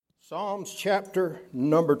Psalms chapter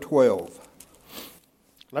number 12.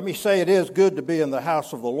 Let me say it is good to be in the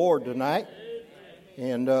house of the Lord tonight.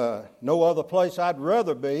 And no other place I'd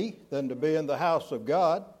rather be than to be in the house of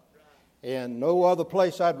God. And no other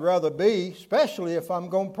place I'd rather be, especially if I'm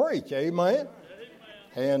going to preach. Amen?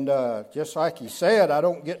 And just like he said, I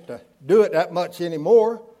don't get to do it that much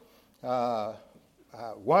anymore. One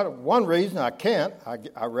reason I can't,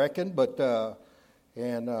 I reckon, but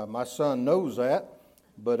my son knows that.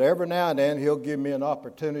 But every now and then he'll give me an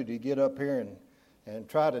opportunity to get up here and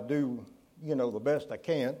try to do, the best I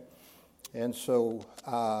can. And so,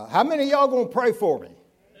 how many of y'all going to pray for me?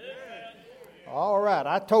 All right.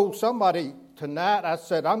 I told somebody tonight, I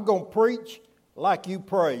said, I'm going to preach like you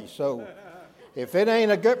pray. So, if it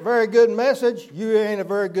ain't a very good message, you ain't a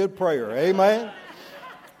very good prayer. Amen?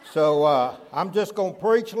 So, I'm just going to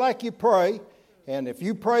preach like you pray. And if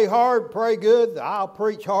you pray hard, pray good, I'll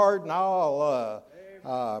preach hard and I'll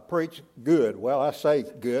preach good. Well, I say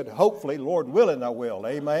good. Hopefully, Lord willing, I will.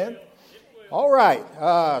 Amen? All right.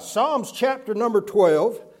 Psalms chapter number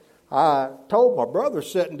 12. I told my brother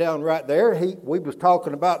sitting down right there, we was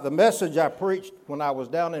talking about the message I preached when I was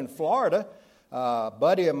down in Florida. A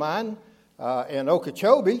buddy of mine in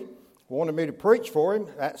Okeechobee wanted me to preach for him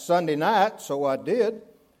that Sunday night, so I did.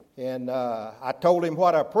 And I told him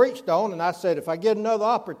what I preached on, and I said, if I get another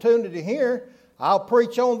opportunity here, I'll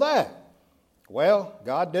preach on that. Well,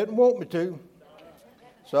 God didn't want me to.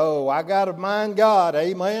 So I got to mind God,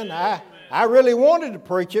 amen. I really wanted to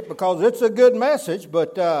preach it because it's a good message,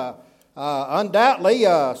 but undoubtedly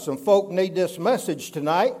some folk need this message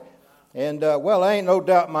tonight. And, there ain't no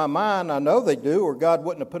doubt in my mind, I know they do, or God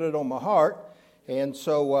wouldn't have put it on my heart. And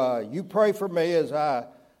so you pray for me as I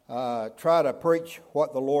try to preach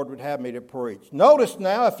what the Lord would have me to preach. Notice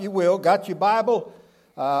now, if you will, got your Bible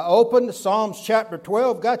open to Psalms chapter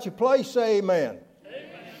 12. Got your place? Say amen.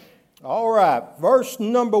 Amen. All right. Verse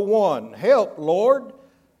number 1. Help, Lord,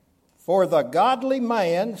 for the godly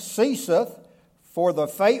man ceaseth, for the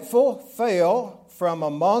faithful fail from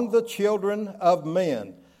among the children of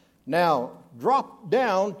men. Now, drop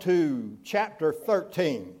down to chapter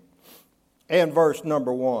 13 and verse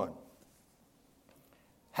number 1.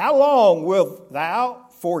 How long wilt thou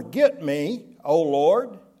forget me, O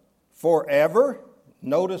Lord, forever?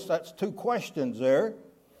 Notice that's two questions there.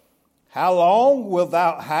 How long wilt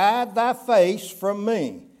thou hide thy face from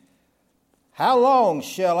me? How long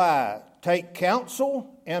shall I take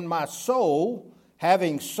counsel in my soul,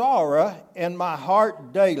 having sorrow in my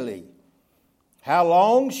heart daily? How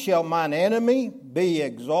long shall mine enemy be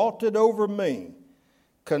exalted over me?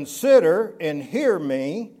 Consider and hear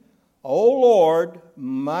me, O Lord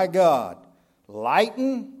my God.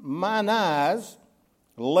 Lighten mine eyes,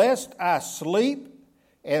 lest I sleep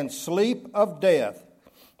and sleep of death,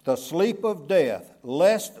 the sleep of death,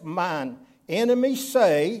 lest mine enemies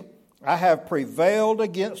say, I have prevailed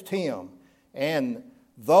against him. And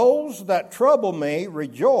those that trouble me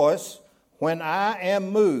rejoice when I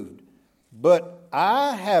am moved. But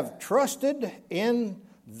I have trusted in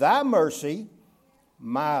thy mercy.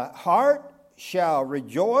 My heart shall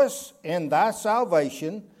rejoice in thy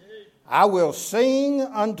salvation. I will sing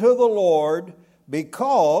unto the Lord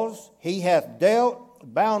because he hath dealt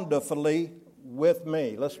bountifully with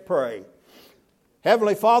me. Let's pray.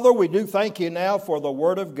 Heavenly Father, we do thank you now for the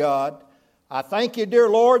Word of God. I thank you, dear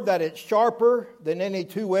Lord, that it's sharper than any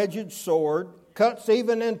two-edged sword, cuts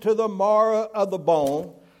even into the marrow of the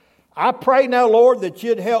bone. I pray now, Lord, that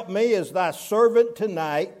you'd help me as thy servant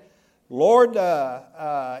tonight. Lord,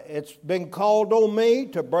 it's been called on me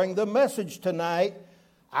to bring the message tonight.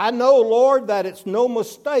 I know, Lord, that it's no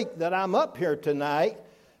mistake that I'm up here tonight.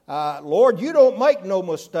 Lord, you don't make no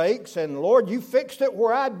mistakes, and Lord, you fixed it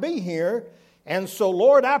where I'd be here. And so,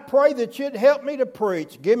 Lord, I pray that you'd help me to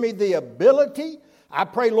preach. Give me the ability. I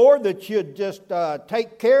pray, Lord, that you'd just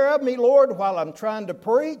take care of me, Lord, while I'm trying to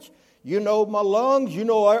preach. You know my lungs. You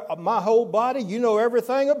know my whole body. You know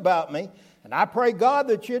everything about me. And I pray, God,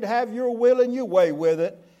 that you'd have your will and your way with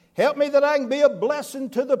it. Help me that I can be a blessing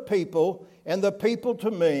to the people and the people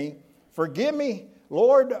to me. Forgive me,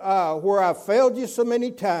 Lord, where I've failed you so many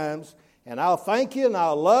times. And I'll thank you and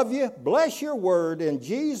I'll love you. Bless your word in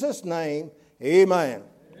Jesus' name. Amen.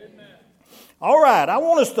 Amen. All right, I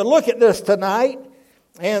want us to look at this tonight.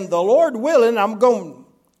 And the Lord willing, I'm going to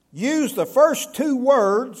use the first two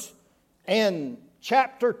words in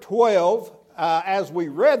chapter 12 as we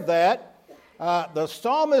read that. The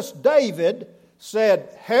psalmist David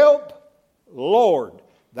said, help, Lord.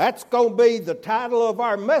 That's going to be the title of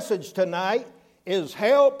our message tonight, is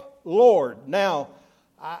Help, Lord. Now,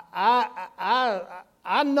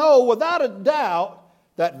 I know without a doubt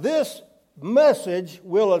that this message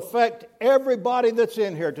will affect everybody that's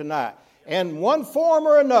in here tonight. And one form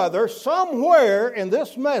or another, somewhere in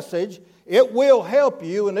this message, it will help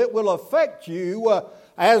you and it will affect you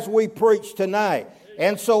as we preach tonight.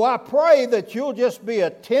 And so I pray that you'll just be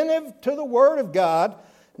attentive to the Word of God.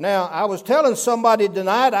 Now, I was telling somebody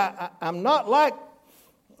tonight, I'm not like,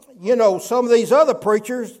 some of these other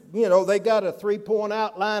preachers, they got a 3-point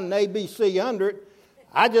outline and ABC under it.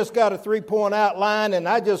 I just got a 3-point outline and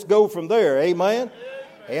I just go from there, amen?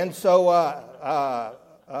 And so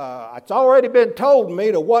it's already been told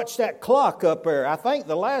me to watch that clock up there. I think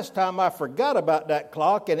the last time I forgot about that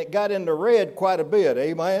clock and it got into red quite a bit,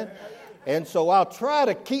 amen? And so I'll try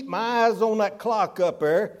to keep my eyes on that clock up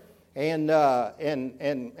there and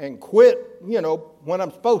quit, when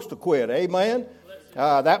I'm supposed to quit, amen?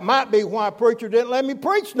 That might be why preacher didn't let me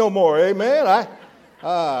preach no more, amen?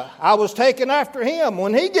 I was taking after him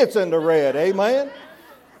when he gets into red, amen?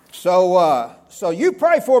 So you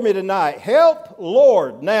pray for me tonight. Help,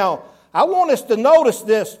 Lord. Now, I want us to notice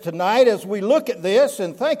this tonight as we look at this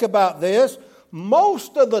and think about this.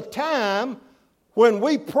 Most of the time when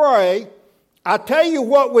we pray, I tell you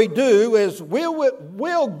what we do is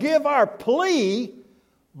we'll give our plea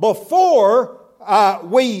before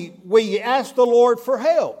we ask the Lord for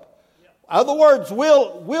help. In other words,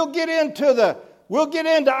 we'll get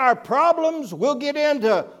into our problems, we'll get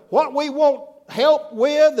into what we want help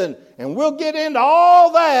with, and we'll get into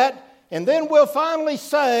all that, and then we'll finally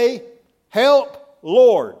say, "Help,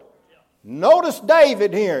 Lord." Notice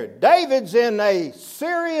David here. David's in a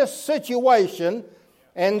serious situation,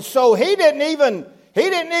 and so he didn't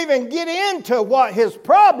even get into what his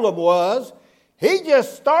problem was. He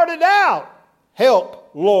just started out,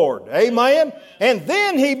 "Help, Lord." Amen? And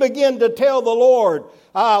then he began to tell the Lord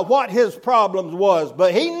what his problems was.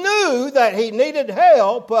 But he knew that he needed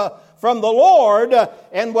help from the Lord.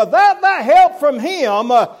 And without that help from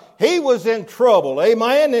him, he was in trouble.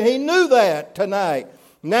 Amen? And he knew that tonight.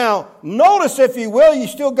 Now, notice, if you will, you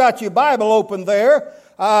still got your Bible open there,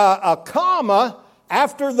 a comma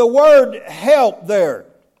after the word help there.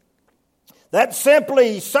 That's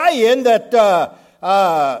simply saying that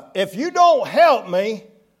if you don't help me,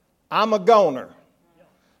 I'm a goner.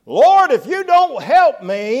 Lord, if you don't help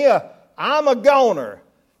me, I'm a goner.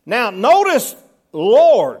 Now, notice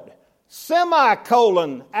Lord,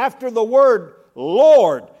 semicolon after the word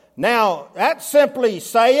Lord. Now, that's simply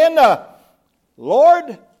saying,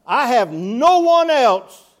 Lord, I have no one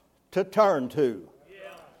else to turn to.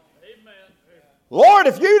 Lord,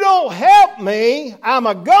 if you don't help me, I'm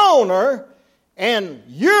a goner, and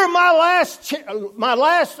you're my last one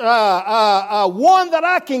that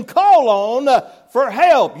I can call on for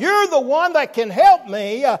help. You're the one that can help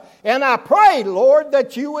me, and I pray, Lord,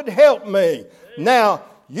 that you would help me. Now,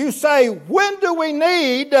 you say, when do we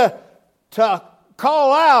need to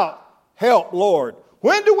call out help, Lord?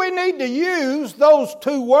 When do we need to use those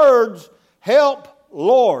two words, help,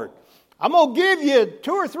 Lord? I'm going to give you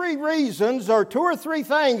 2 or 3 reasons or 2 or 3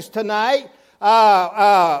 things tonight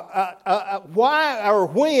why or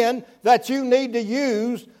when that you need to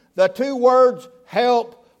use the 2 words,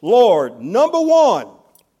 help, Lord. Number 1,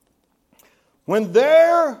 when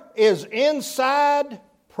there is inside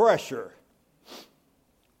pressure.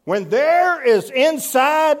 When there is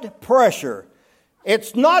inside pressure.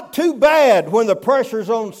 It's not too bad when the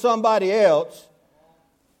pressure's on somebody else,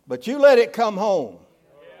 but you let it come home.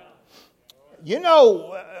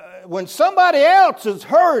 When somebody else is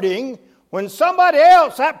hurting, when somebody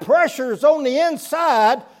else, that pressure is on the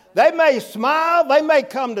inside, they may smile, they may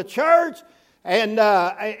come to church, and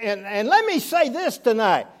let me say this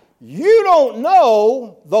tonight. You don't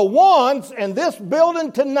know the ones in this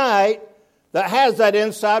building tonight that has that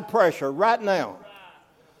inside pressure right now.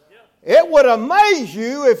 It would amaze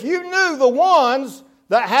you if you knew the ones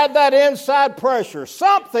that had that inside pressure.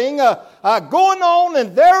 Something going on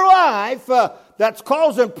in their life that's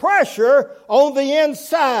causing pressure on the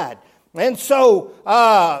inside. And so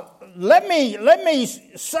let me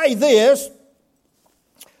say this.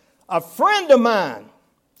 A friend of mine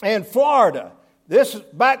in Florida, this is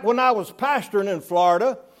back when I was pastoring in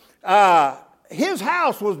Florida, his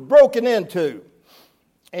house was broken into.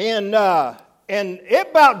 And it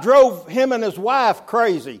about drove him and his wife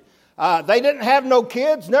crazy. They didn't have no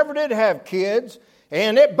kids, never did have kids.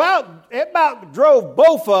 And it about drove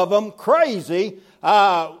both of them crazy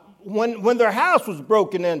when their house was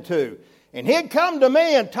broken into. And he'd come to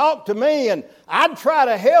me and talk to me, and I'd try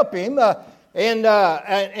to help him.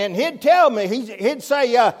 And he'd tell me, he'd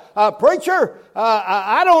say, "Preacher,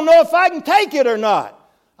 I don't know if I can take it or not."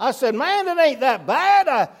 I said, man, it ain't that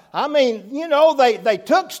bad. I mean, you know, they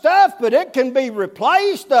took stuff, but it can be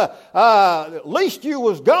replaced. At least you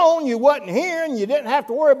was gone. You wasn't here, and you didn't have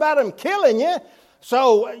to worry about them killing you.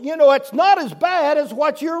 So, you know, it's not as bad as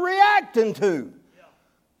what you're reacting to.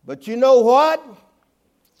 But you know what?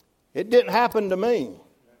 It didn't happen to me.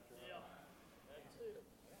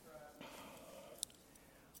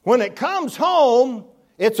 When it comes home,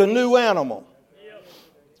 it's a new animal.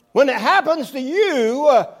 When it happens to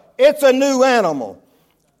you, it's a new animal.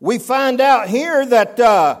 We find out here that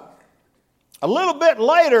a little bit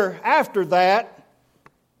later after that,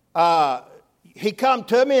 he come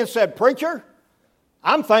to me and said, "Preacher,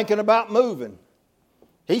 I'm thinking about moving."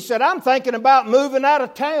 He said, "I'm thinking about moving out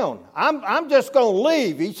of town. I'm just going to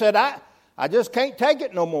leave." He said, I just can't take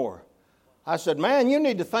it no more. I said, "Man, you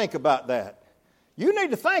need to think about that. You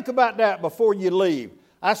need to think about that before you leave."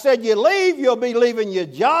 I said, "You leave, you'll be leaving your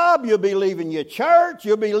job, you'll be leaving your church,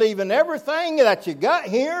 you'll be leaving everything that you got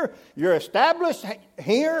here. You're established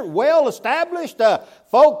here, well established.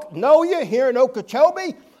 Folk know you here in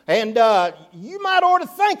Okeechobee, and you might ought to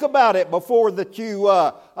think about it before that you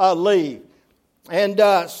leave."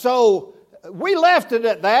 And so we left it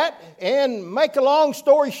at that, and make a long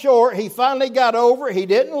story short, he finally got over it. He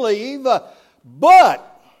didn't leave, but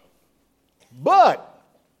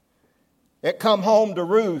it come home to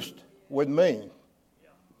roost with me.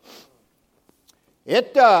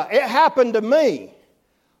 It happened to me.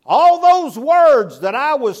 All those words that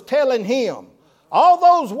I was telling him, all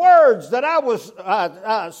those words that I was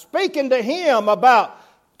speaking to him about,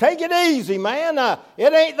 take it easy, man,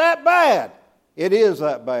 it ain't that bad. It is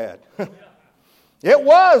that bad. It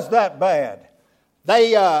was that bad.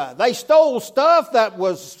 They stole stuff that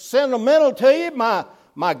was sentimental to you.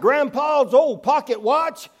 My grandpa's old pocket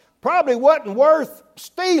watch probably wasn't worth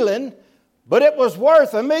stealing, but it was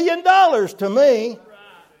worth $1 million to me.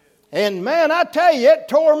 And man, I tell you, it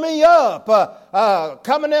tore me up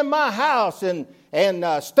coming in my house and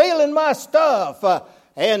stealing my stuff.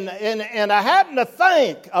 And I happened to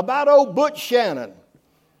think about old Butch Shannon.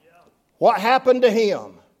 What happened to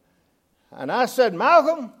him? And I said,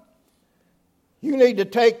 "Malcolm, you need to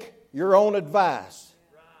take your own advice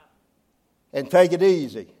and take it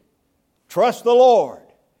easy. Trust the Lord."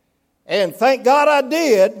 And thank God I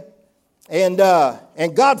did. And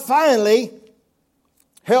God finally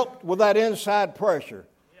helped with that inside pressure.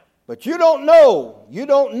 But you don't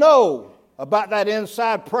know about that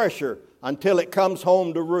inside pressure until it comes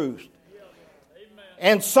home to roost.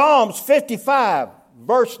 And Psalms 55,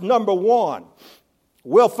 verse number 1,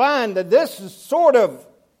 we'll find that this sort of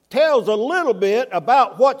tells a little bit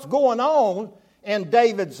about what's going on in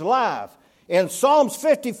David's life. In Psalms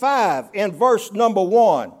 55, in verse number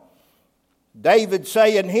 1, David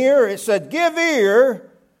saying here, it said, "Give ear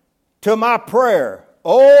to my prayer,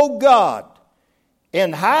 O God,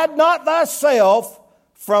 and hide not thyself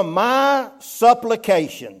from my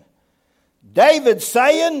supplication." David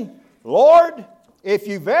saying, "Lord, if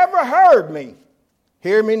you've ever heard me,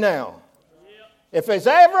 hear me now. If there's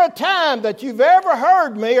ever a time that you've ever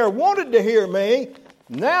heard me or wanted to hear me,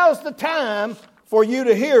 now's the time for you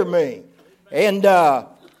to hear me." And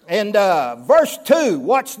verse 2,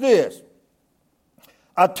 watch this.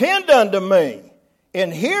 "Attend unto me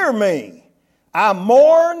and hear me. I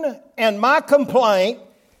mourn and my complaint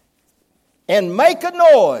and make a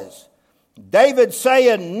noise." David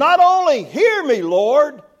saying, not only hear me,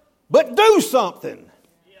 Lord, but do something.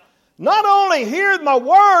 Not only hear my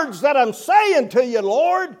words that I'm saying to you,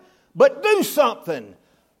 Lord, but do something.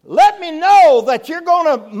 Let me know that you're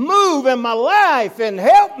going to move in my life and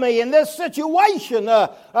help me in this situation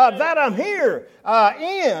that I'm here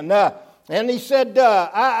in. And he said,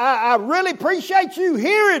 I really appreciate you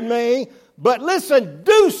hearing me, but listen,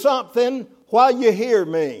 do something while you hear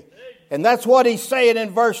me. And that's what he's saying in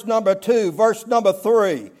verse number 2. Verse number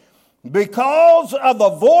 3. "Because of the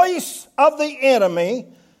voice of the enemy,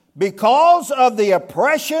 because of the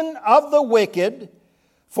oppression of the wicked,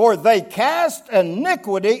 for they cast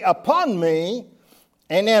iniquity upon me,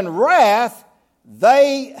 and in wrath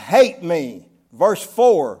they hate me." Verse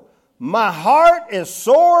 4. "My heart is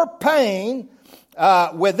sore pain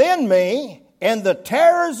within me, and the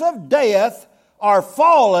terrors of death are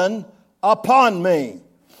fallen upon me."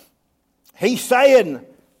 He's saying,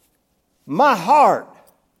 my heart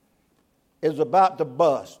is about to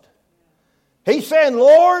bust. He's saying,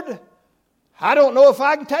 "Lord, I don't know if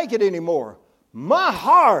I can take it anymore. My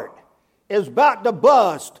heart is about to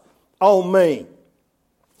bust on me."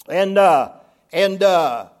 And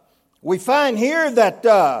we find here that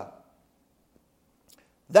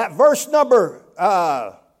that verse number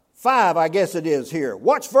 5, I guess it is here.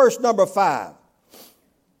 Watch verse number 5.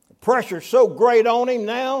 pressure so great on him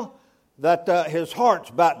now that his heart's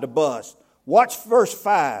about to bust. Watch verse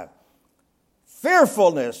 5.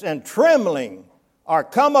 Fearfulness and trembling are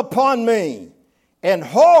come upon me, and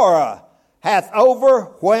horror hath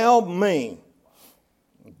overwhelmed me.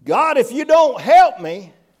 God, if you don't help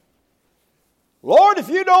me, Lord, if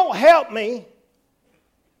you don't help me,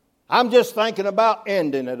 I'm just thinking about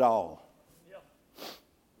ending it all.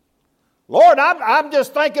 Lord, I'm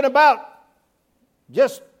just thinking about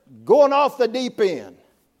just going off the deep end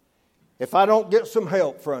if I don't get some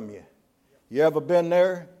help from you. You ever been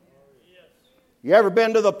there? You ever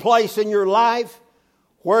been to the place in your life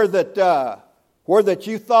where that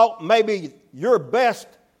you thought maybe your best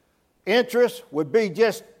interest would be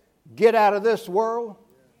just get out of this world?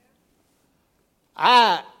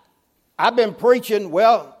 I've been preaching,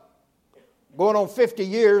 going on 50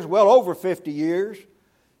 years, over 50 years,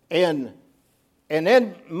 and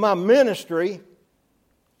in my ministry,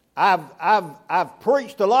 I've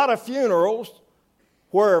preached a lot of funerals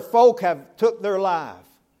where folk have took their life.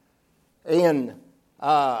 And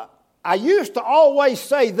I used to always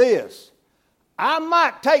say this: I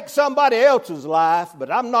might take somebody else's life,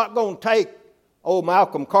 but I'm not going to take old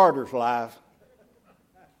Malcolm Carter's life.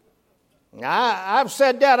 I've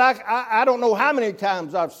said that. I don't know how many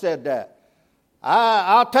times I've said that.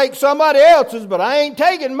 I'll take somebody else's, but I ain't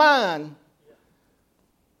taking mine.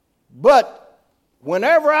 But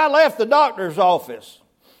whenever I left the doctor's office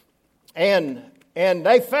and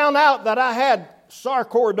they found out that I had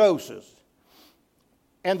sarcoidosis,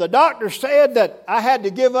 and the doctor said that I had to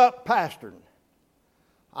give up pastoring,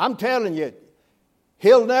 I'm telling you,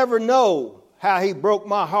 he'll never know how he broke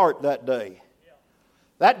my heart that day.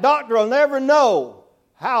 That doctor will never know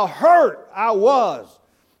how hurt I was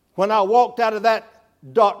when I walked out of that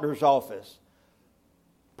doctor's office.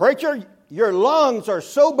 Preacher, your lungs are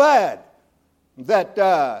so bad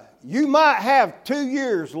that you might have 2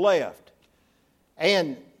 years left.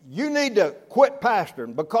 And you need to quit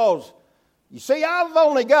pastoring because, you see, I've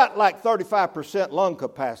only got like 35% lung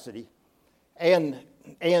capacity. And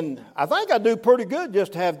I think I do pretty good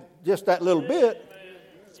just to have just that little bit.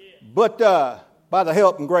 But by the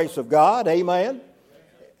help and grace of God, amen.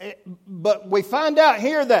 But we find out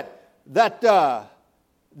here that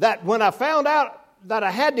when I found out that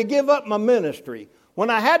I had to give up my ministry, when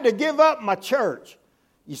I had to give up my church,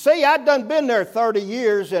 you see, I'd done been there 30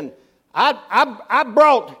 years, and I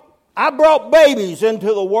brought babies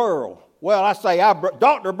into the world. Well, I say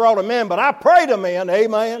doctor brought them in, but I prayed them in,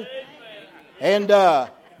 amen. And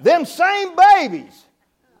them same babies,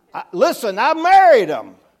 listen, I married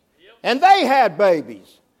them, and they had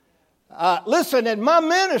babies. Listen, in my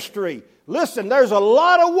ministry, listen, there's a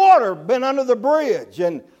lot of water been under the bridge,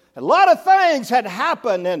 and a lot of things had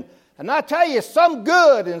happened, and I tell you, some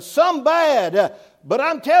good and some bad. But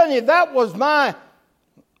I'm telling you, that was my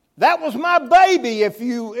baby, if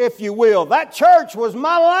you will. That church was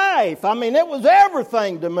my life. I mean, it was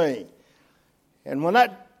everything to me. And when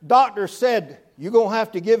that doctor said, you're going to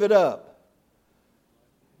have to give it up,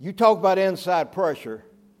 you talk about inside pressure.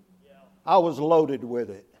 I was loaded with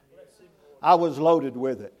it. I was loaded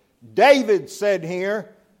with it. David said here,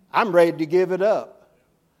 I'm ready to give it up.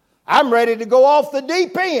 I'm ready to go off the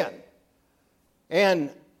deep end. And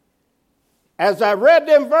as I read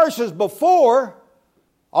them verses before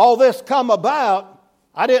all this come about,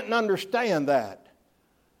 I didn't understand that.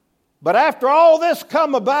 But after all this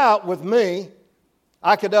come about with me,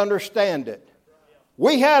 I could understand it.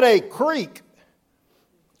 We had a creek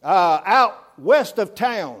out west of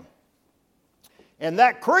town. And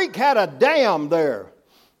that creek had a dam there.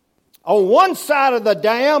 On one side of the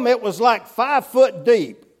dam, it was like 5 foot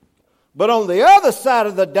deep. But on the other side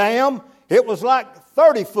of the dam, it was like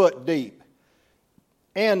 30 foot deep.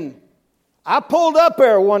 And I pulled up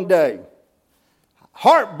there one day,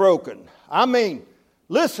 heartbroken. I mean,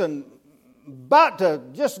 listen, about to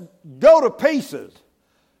just go to pieces.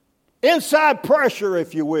 Inside pressure,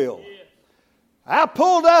 if you will. I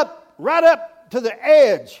pulled up right up to the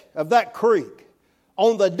edge of that creek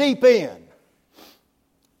on the deep end.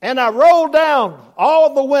 And I rolled down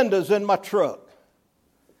all the windows in my truck.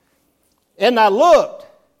 And I looked,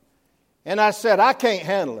 and I said, I can't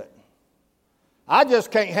handle it. I just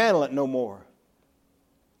can't handle it no more.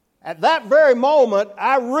 At that very moment,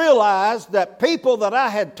 I realized that people that I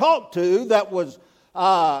had talked to that was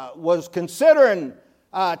considering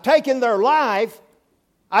taking their life,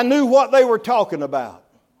 I knew what they were talking about.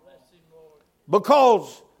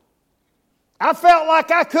 Because I felt like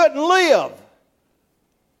I couldn't live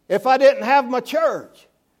if I didn't have my church.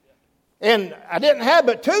 And I didn't have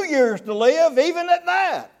but 2 years to live, even at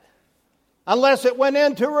that, unless it went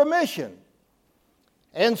into remission.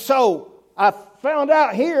 And so I found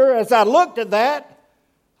out here as I looked at that,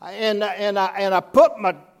 and I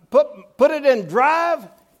put it in drive,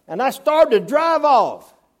 and I started to drive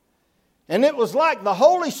off. And it was like the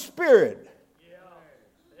Holy Spirit.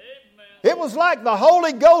 It was like the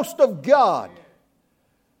Holy Ghost of God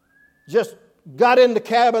just got in the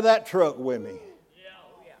cab of that truck with me.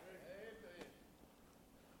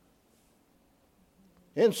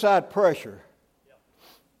 Inside pressure.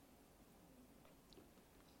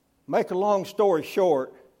 Make a long story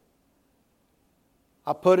short,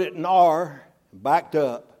 I put it in R, backed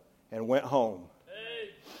up, and went home.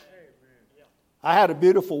 I had a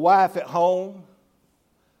beautiful wife at home.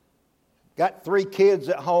 Got 3 kids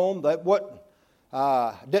at home. I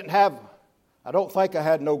don't think I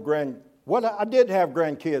had no I did have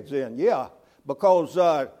grandkids then, yeah, because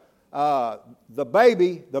the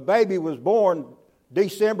baby was born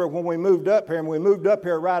December when we moved up here, and we moved up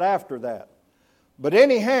here right after that. But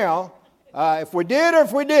anyhow, if we did or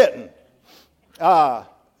if we didn't,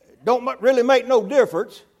 don't really make no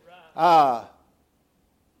difference. I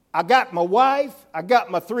got my wife, I got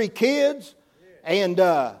my 3 kids, and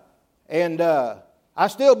I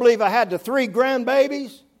still believe I had the 3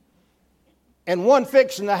 grandbabies and 1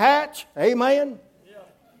 fixing to hatch. Amen.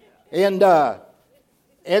 And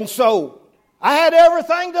so I had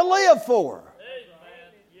everything to live for.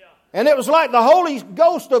 And it was like the Holy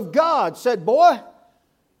Ghost of God said, boy,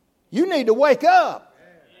 you need to wake up.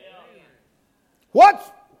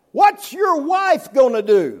 What's your wife going to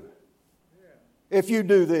do if you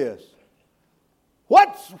do this?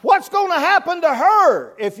 What's going to happen to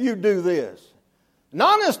her if you do this? And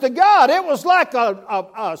honest to God, it was like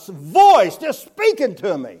a voice just speaking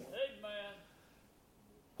to me.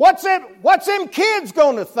 What's them kids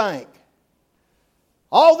going to think?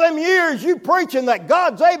 All them years you preaching that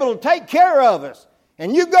God's able to take care of us,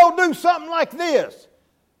 and you go do something like this.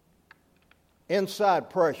 Inside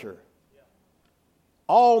pressure.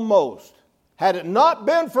 Almost. Had it not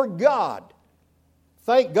been for God,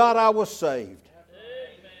 thank God I was saved.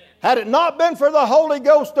 Had it not been for the Holy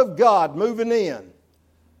Ghost of God moving in,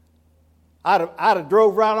 I'd have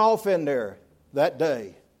drove right off in there that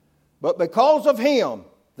day. But because of Him,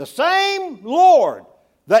 the same Lord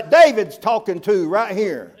that David's talking to right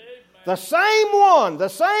here, the same one, the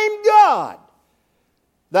same God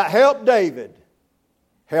that helped David,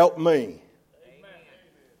 helped me.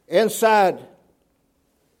 Inside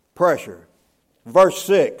pressure. Verse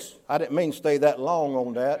 6. I didn't mean to stay that long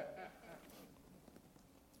on that.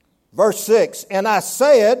 Verse 6, and I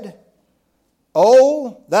said,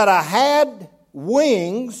 oh, that I had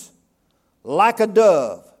wings like a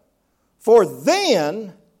dove, for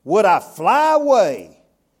then would I fly away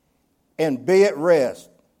and be at rest.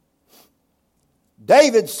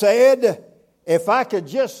 David said, if I could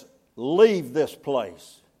just leave this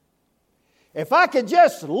place, if I could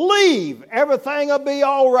just leave, everything will be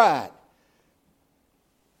all right.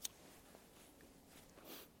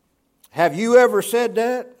 Have you ever said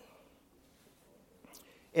that?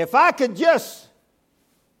 If I could just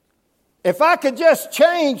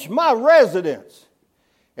change my residence,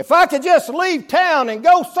 if I could just leave town and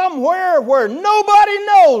go somewhere where nobody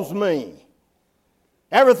knows me,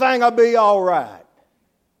 everything will be all right.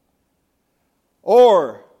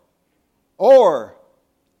 Or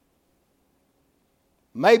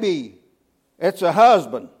maybe it's a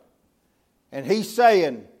husband and he's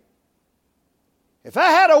saying, if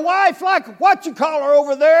I had a wife like what you call her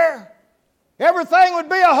over there, everything would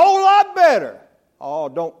be a whole lot better. Oh,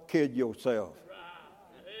 don't kid yourself.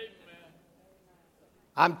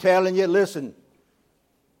 I'm telling you, listen.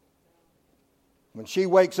 When she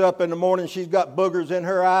wakes up in the morning, she's got boogers in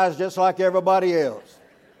her eyes just like everybody else.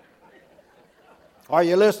 Are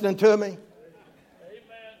you listening to me?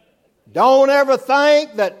 Don't ever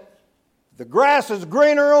think that the grass is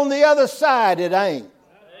greener on the other side. It ain't.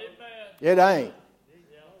 It ain't.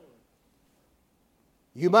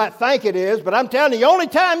 You might think it is, but I'm telling you, the only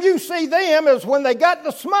time you see them is when they got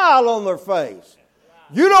the smile on their face.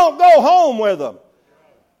 You don't go home with them.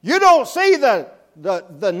 You don't see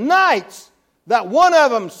the nights that one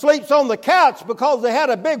of them sleeps on the couch because they had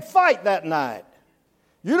a big fight that night.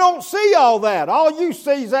 You don't see all that. All you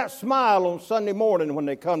see is that smile on Sunday morning when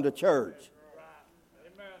they come to church.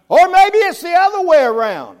 Or maybe it's the other way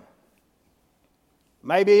around.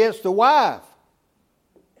 Maybe it's the wife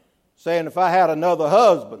saying, if I had another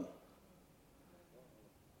husband,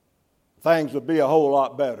 things would be a whole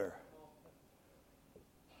lot better.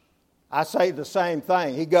 I say the same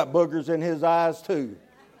thing. He got boogers in his eyes too.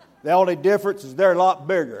 The only difference is they're a lot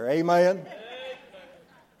bigger. Amen?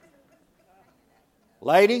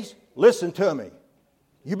 Ladies, listen to me.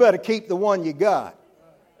 You better keep the one you got.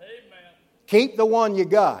 Keep the one you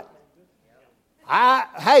got.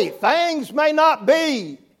 Hey, things may not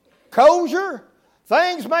be kosher.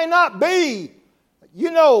 Things may not be,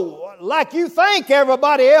 like you think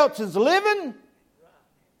everybody else is living.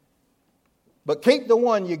 But keep the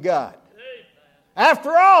one you got.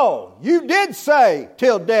 After all, you did say,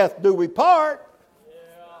 till death do we part.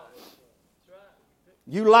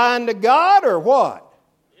 You lying to God or what?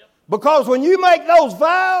 Because when you make those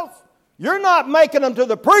vows, you're not making them to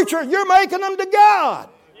the preacher, you're making them to God.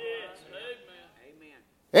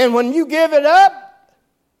 And when you give it up,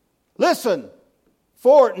 listen,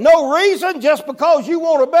 for no reason, just because you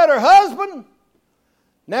want a better husband.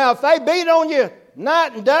 Now, if they beat on you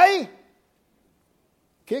night and day,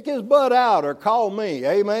 kick his butt out or call me.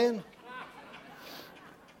 Amen.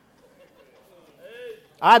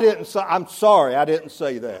 I'm sorry, I didn't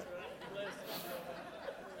say that.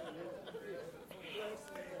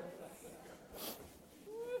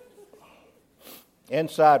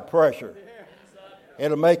 Inside pressure.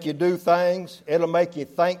 It'll make you do things. It'll make you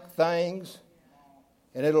think things.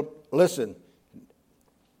 And listen,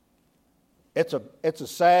 it's a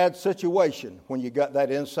sad situation when you got that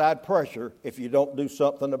inside pressure if you don't do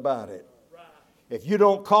something about it. If you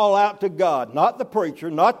don't call out to God, not the preacher,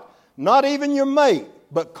 not even your mate,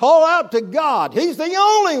 but call out to God. He's the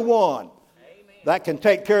only one that can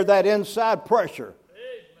take care of that inside pressure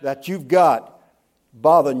that you've got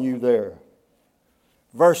bothering you there.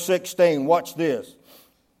 Verse 16, watch this.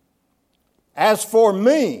 As for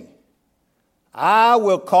me, I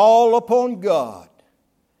will call upon God,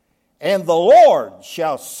 and the Lord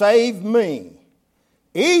shall save me.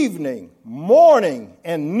 Evening, morning,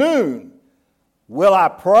 and noon will I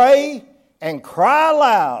pray and cry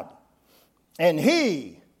aloud, and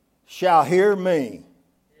He shall hear me.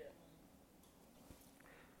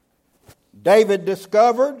 David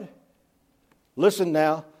discovered, listen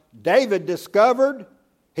now, David discovered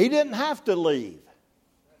he didn't have to leave.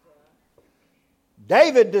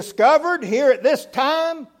 David discovered here at this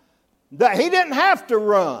time that he didn't have to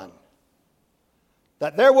run.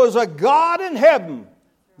 That there was a God in heaven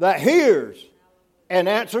that hears and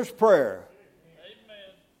answers prayer.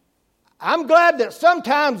 Amen. I'm glad that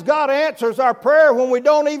sometimes God answers our prayer when we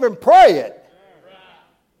don't even pray it.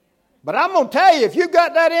 But I'm going to tell you, if you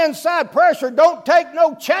got that inside pressure, don't take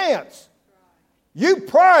no chance. You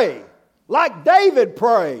pray like David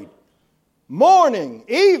prayed. Morning,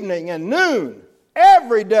 evening, and noon.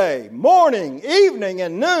 Every day, morning, evening,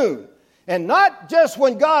 and noon. And not just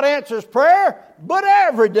when God answers prayer, but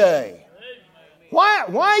every day.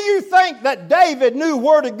 Why you think that David knew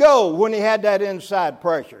where to go when he had that inside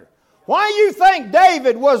pressure? Why you think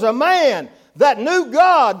David was a man that knew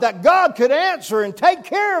God, that God could answer and take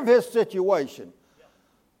care of his situation?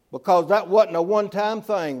 Because that wasn't a one-time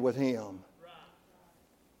thing with him.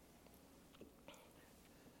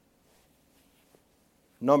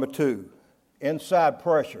 Number 2, inside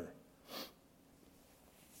pressure.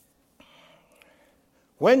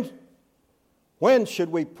 When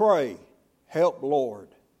should we pray, help Lord,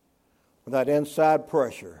 with that inside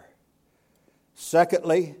pressure?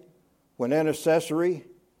 Secondly, when intercessory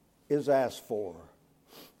is asked for.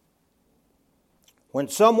 When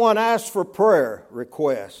someone asks for prayer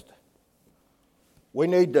request, we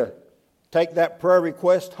need to take that prayer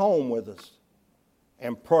request home with us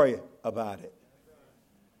and pray about it.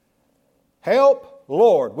 Help,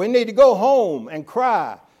 Lord. We need to go home and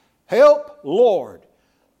cry, help, Lord.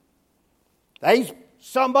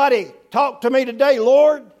 Somebody talked to me today,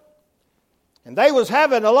 Lord, and they was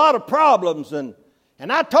having a lot of problems, and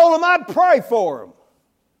I told them I'd pray for them.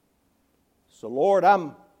 So, Lord,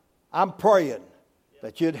 I'm praying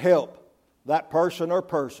that you'd help that person or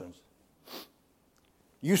persons.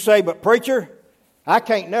 You say, but preacher, I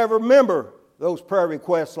can't never remember those prayer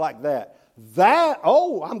requests like that.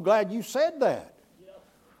 I'm glad you said that.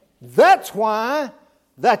 That's why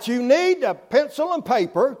that you need a pencil and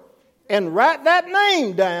paper and write that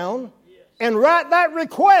name down and write that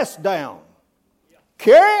request down.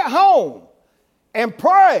 Carry it home and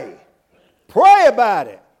pray. Pray about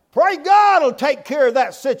it. Pray God will take care of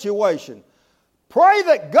that situation. Pray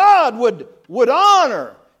that God would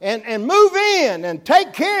honor and move in and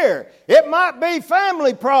take care. It might be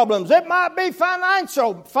family problems. It might be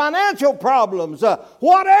financial problems.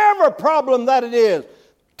 Whatever problem that it is.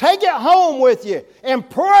 Take it home with you and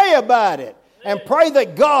pray about it. And pray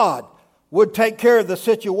that God would take care of the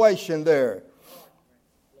situation there.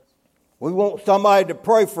 We want somebody to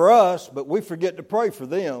pray for us, but we forget to pray for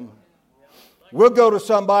them. We'll go to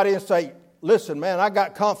somebody and say, listen, man, I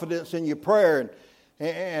got confidence in your prayer,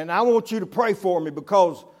 and I want you to pray for me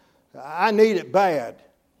because I need it bad.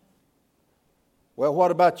 Well,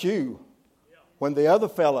 what about you? when the other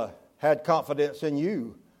fella had confidence in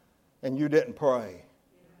you and you didn't pray?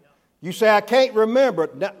 You say, I can't remember.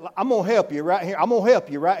 I'm going to help you right here. I'm going to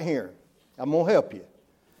help you right here. I'm going to help you.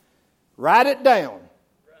 Write it down.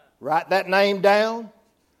 Write that name down.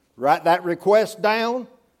 Write that request down.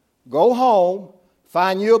 Go home.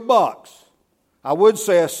 Find you a box. I would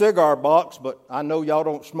say a cigar box, but I know y'all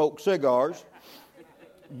don't smoke cigars.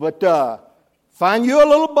 But find you a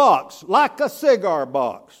little box, like a cigar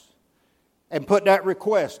box, and put that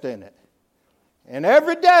request in it. And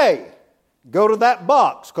every day, go to that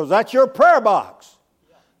box, because that's your prayer box.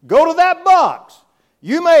 Go to that box.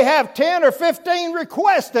 You may have 10 or 15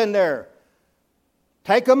 requests in there.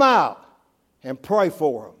 Take them out and pray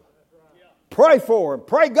for them. Pray for them.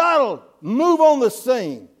 Pray God will move on the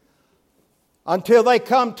scene until they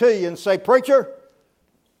come to you and say, preacher,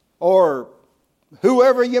 or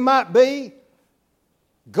whoever you might be,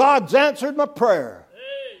 God's answered my prayer.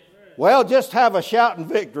 Well, just have a shouting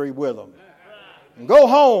victory with them. And go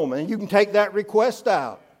home and you can take that request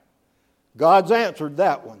out. God's answered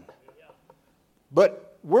that one.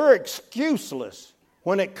 But we're excuseless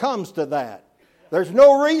when it comes to that. There's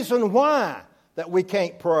no reason why that we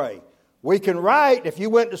can't pray. We can write. If you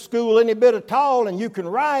went to school any bit at all and you can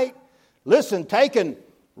write, listen,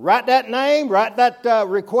 write that name, write that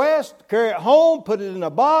request, carry it home, put it in a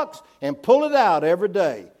box, and pull it out every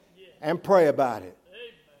day and pray about it.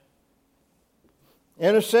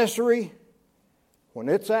 Intercessory, when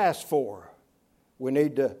it's asked for, we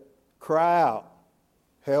need to cry out,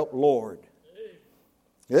 help Lord.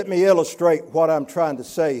 Let me illustrate what I'm trying to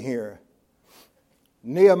say here.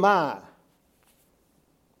 Nehemiah.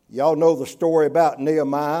 Y'all know the story about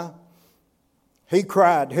Nehemiah. He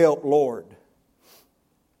cried, help Lord.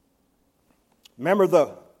 Remember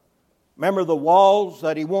the walls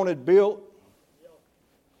that he wanted built?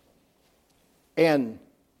 And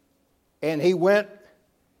he went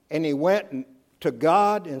to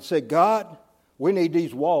God and said, God, we need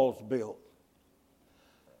these walls built.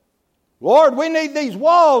 Lord, we need these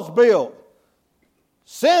walls built.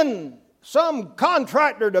 Send some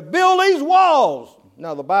contractor to build these walls.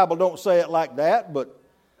 Now, the Bible don't say it like that, but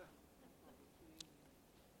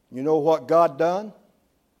you know what God done?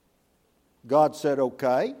 God said,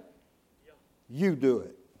 okay, you do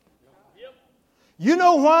it. You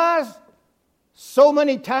know why so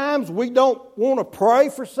many times we don't want to pray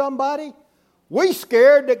for somebody? We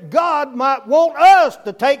scared that God might want us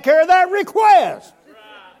to take care of that request.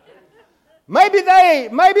 Maybe they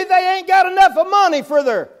ain't got enough of money for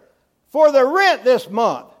their rent this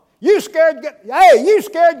month. You scared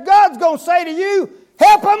God's going to say to you,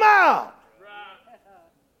 help them out.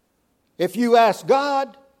 If you ask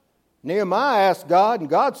God, Nehemiah asked God, and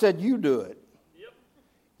God said, you do it.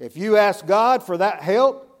 If you ask God for that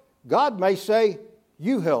help, God may say,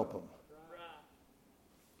 you help them.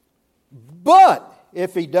 But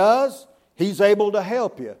if He does, He's able to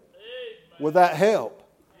help you with that help.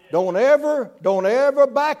 Don't ever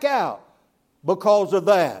back out because of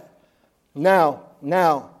that.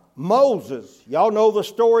 Now, Moses. Y'all know the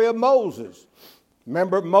story of Moses.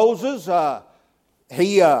 Remember Moses?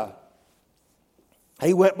 He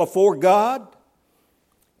went before God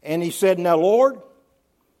and he said, now Lord,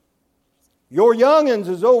 your young'uns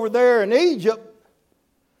is over there in Egypt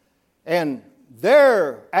and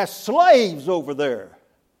they're as slaves over there.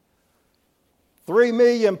 3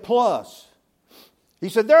 million plus. He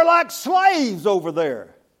said, they're like slaves over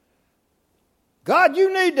there. God,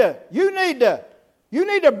 you need to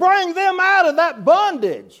bring them out of that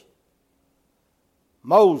bondage.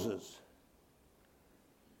 Moses.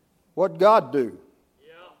 What'd God do?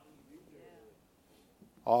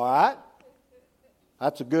 All right.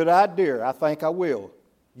 That's a good idea. I think I will.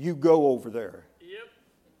 You go over there.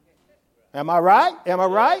 Am I right? Am I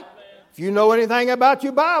right? If you know anything about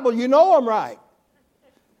your Bible, you know I'm right.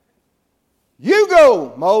 You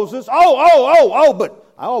go, Moses. But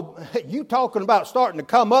you talking about starting to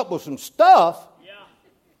come up with some stuff. Yeah.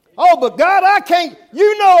 Oh, but God, I can't.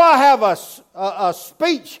 You know I have a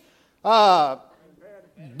speech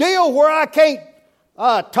deal where I can't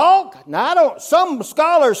talk. Now, I don't. Some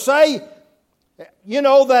scholars say,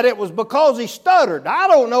 that it was because he stuttered. I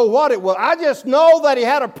don't know what it was. I just know that he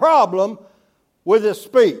had a problem with his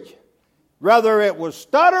speech. Whether it was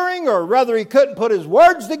stuttering or whether he couldn't put his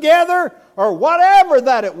words together or whatever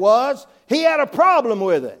that it was, he had a problem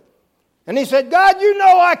with it. And he said, God, you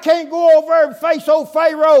know I can't go over and face old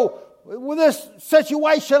Pharaoh with this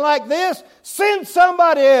situation like this. Send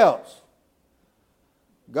somebody else.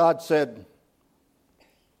 God said,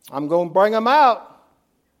 I'm going to bring them out,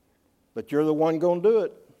 but you're the one going to do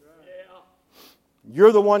it.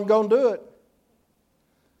 You're the one going to do it.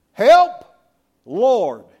 Help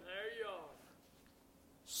Lord.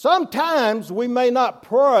 Sometimes we may not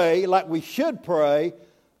pray like we should pray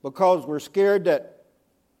because we're scared that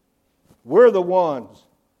we're the ones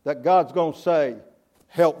that God's going to say,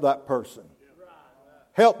 help that person.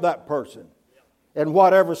 Help that person in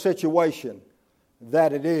whatever situation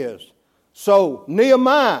that it is. So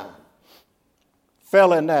Nehemiah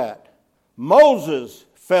fell in that. Moses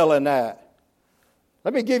fell in that.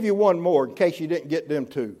 Let me give you one more in case you didn't get them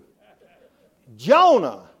two.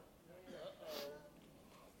 Jonah.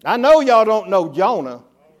 I know y'all don't know Jonah.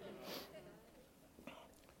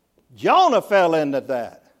 Jonah fell into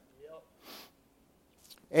that.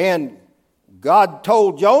 And God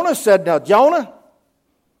told Jonah, said, now Jonah,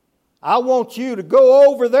 I want you to go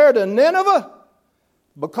over there to Nineveh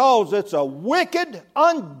because it's a wicked,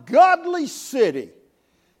 ungodly city.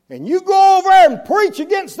 And you go over there and preach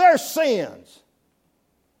against their sins.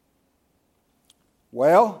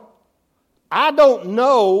 Well, I don't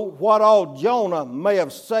know what all Jonah may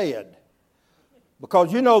have said.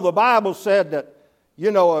 Because, the Bible said that,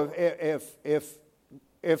 if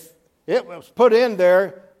it was put in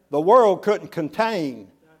there, the world couldn't contain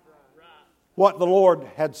what the Lord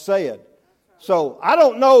had said. So I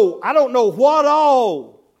don't know what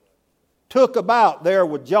all took about there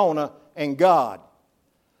with Jonah and God.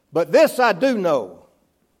 But this I do know.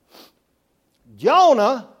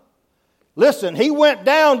 Jonah, listen, he went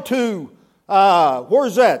down to,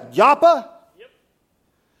 where's that? Joppa? Yep.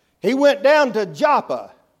 He went down to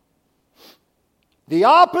Joppa. The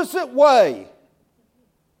opposite way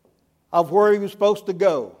of where he was supposed to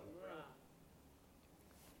go.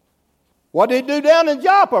 What did he do down in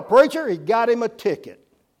Joppa, preacher? He got him a ticket.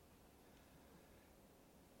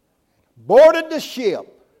 Boarded the ship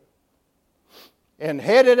and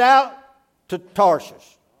headed out to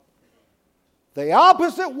Tarshish. The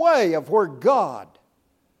opposite way of where God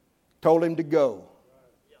told him to go.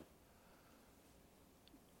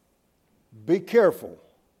 Be careful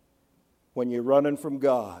when you're running from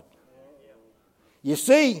God. You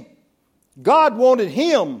see, God wanted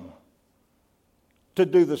him to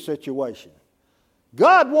do the situation.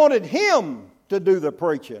 God wanted him to do the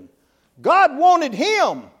preaching. God wanted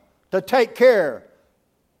him to take care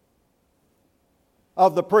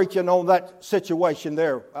of the preaching on that situation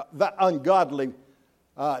there, that ungodly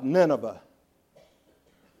Nineveh.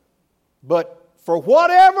 But for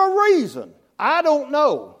whatever reason, I don't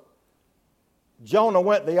know, Jonah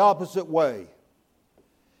went the opposite way.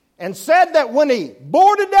 And said that when he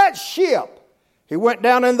boarded that ship, he went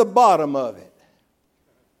down in the bottom of it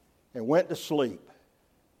and went to sleep.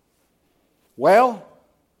 Well,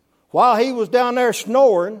 while he was down there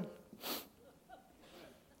snoring,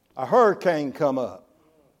 a hurricane come up.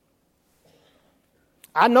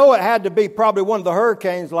 I know it had to be probably one of the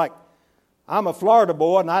hurricanes, like I'm a Florida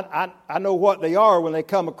boy, and I know what they are when they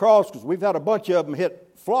come across because we've had a bunch of them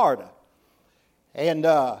hit Florida. And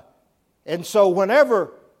so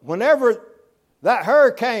whenever that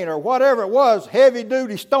hurricane or whatever it was,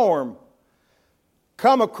 heavy-duty storm,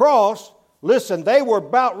 come across, listen, they were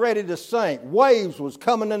about ready to sink. Waves was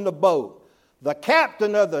coming in the boat. The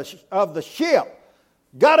captain of the ship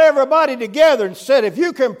got everybody together and said, if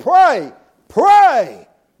you can pray, pray.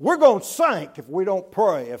 We're going to sink if we don't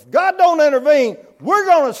pray. If God don't intervene, we're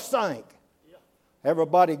going to sink.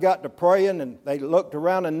 Everybody got to praying, and they looked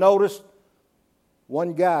around and noticed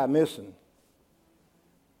one guy missing.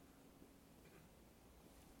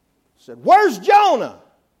 Said, where's Jonah?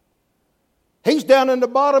 He's down in the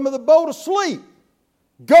bottom of the boat asleep.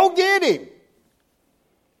 Go get him.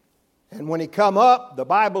 And when he come up, the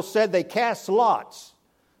Bible said they cast lots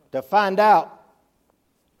to find out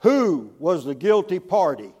who was the guilty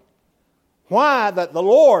party. Why that the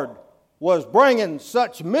Lord was bringing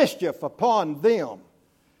such mischief upon them.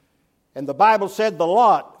 And the Bible said the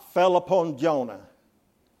lot fell upon Jonah.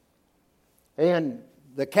 And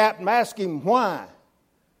the captain asked him why.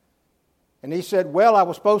 And he said, well, I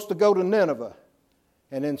was supposed to go to Nineveh.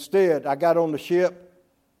 And instead, I got on the ship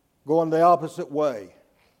going the opposite way.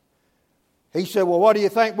 He said, well, what do you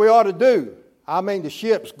think we ought to do? I mean, the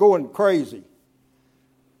ship's going crazy.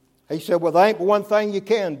 He said, well, there ain't one thing you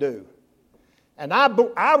can do. And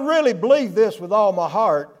I really believe this with all my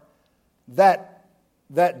heart, that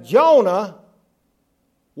Jonah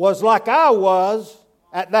was like I was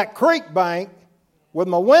at that creek bank with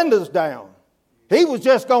my windows down. He was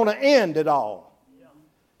just going to end it all.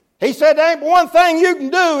 He said, there ain't one thing you can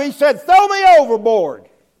do. He said, throw me overboard,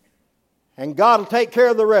 and God will take care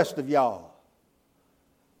of the rest of y'all.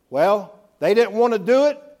 Well, they didn't want to do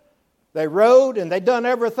it. They rowed, and they done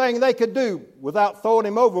everything they could do without throwing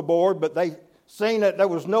him overboard, but they seen that there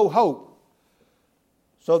was no hope.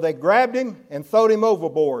 So they grabbed him and throwed him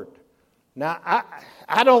overboard. Now,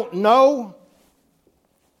 I don't know.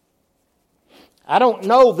 I don't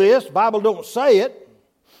know this. The Bible don't say it.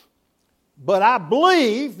 But I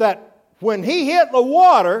believe that when he hit the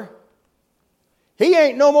water, he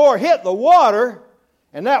ain't no more hit the water,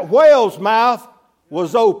 and that whale's mouth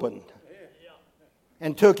was opened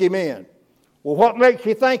and took him in. Well, what makes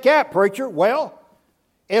you think that, preacher? Well,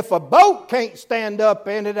 if a boat can't stand up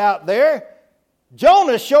in it out there,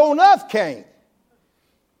 Jonah sure enough can't.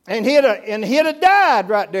 And he'd have died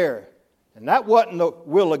right there. And that wasn't the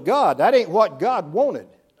will of God. That ain't what God wanted.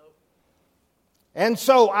 And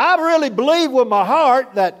so I really believe with my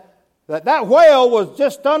heart that whale was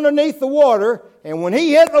just underneath the water, and when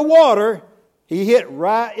he hit the water, he hit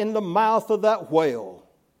right in the mouth of that whale.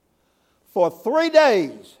 For 3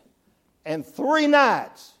 days and 3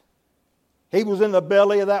 nights, he was in the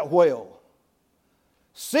belly of that whale.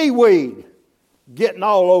 Seaweed getting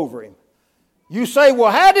all over him. You say,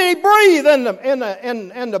 well, how did he breathe in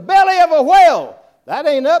the belly of a whale? That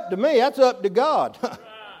ain't up to me. That's up to God.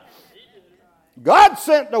 God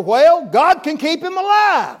sent the whale. God can keep him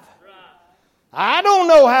alive. I don't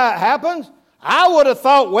know how it happens. I would have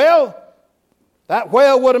thought, well, that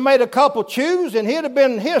whale would have made a couple chews and he'd have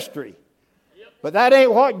been in history. But that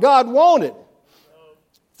ain't what God wanted.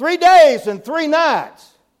 3 days and 3 nights.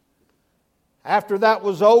 After that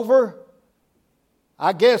was over,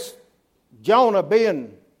 I guess Jonah,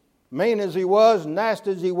 being mean as he was,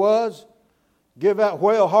 nasty as he was, give that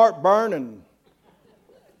whale heartburn,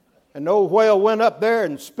 and the old whale went up there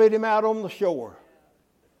and spit him out on the shore.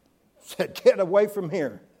 Said, get away from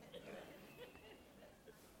here.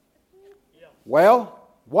 Well,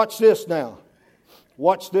 watch this now.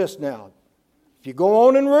 Watch this now. If you go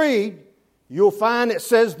on and read, you'll find it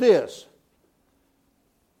says this.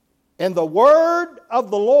 And the word of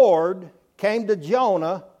the Lord came to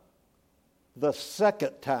Jonah the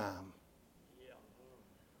second time.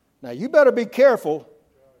 Now you better be careful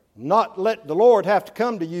not let the Lord have to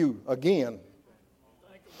come to you again.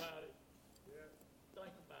 Think about it. Think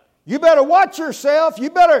about it. You better watch yourself. You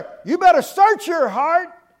better search your heart,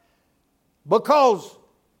 because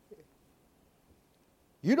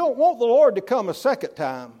you don't want the Lord to come a second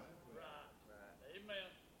time. Right. Amen.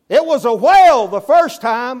 It was a whale the first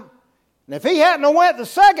time, and if he hadn't have went the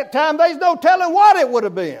second time, there's no telling what it would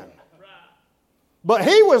have been. But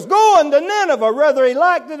he was going to Nineveh, whether he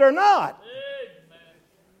liked it or not. Amen.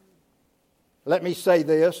 Let me say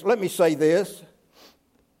this.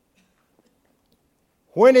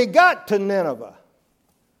 When he got to Nineveh,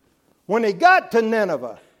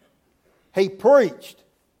 he preached.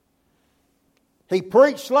 He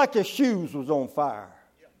preached like his shoes was on fire.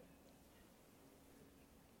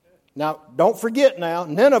 Now, don't forget now,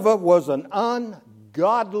 Nineveh was an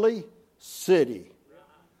ungodly city.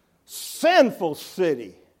 Sinful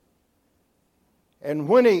city. And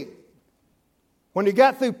when he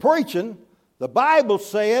got through preaching, the Bible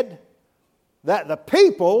said that the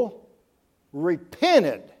people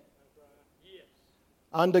repented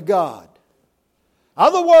unto God.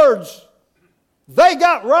 Other words, they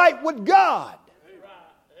got right with God.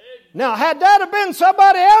 Now, had that have been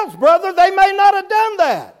somebody else, brother, they may not have done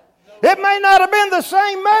that. It may not have been the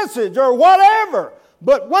same message or whatever.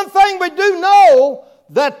 But one thing we do know,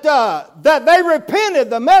 that they repented.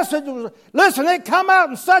 The message was, listen, it come out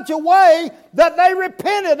in such a way that they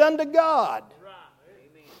repented unto God. Right.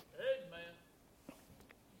 Amen.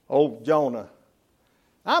 Old Jonah.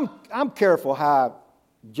 I'm careful how I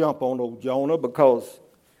jump on old Jonah, because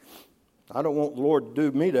I don't want the Lord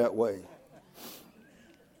to do me that way.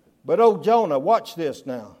 But old Jonah, watch this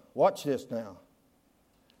now. Watch this now.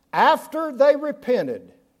 After they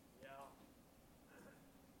repented,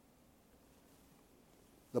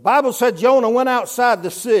 the Bible said Jonah went outside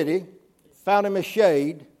the city, found him a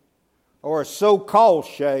shade, or a so-called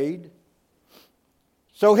shade,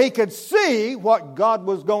 so he could see what God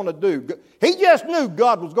was going to do. He just knew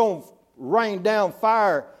God was going to rain down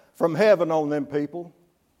fire from heaven on them people.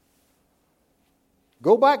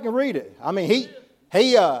 Go back and read it. I mean, he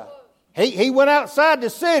went outside the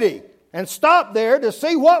city and stopped there to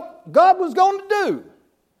see what God was going to do.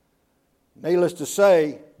 Needless to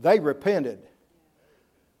say, they repented.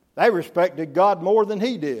 They respected God more than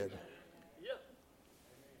he did.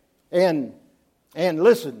 And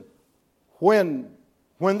listen, when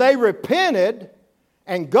they repented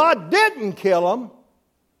and God didn't kill them,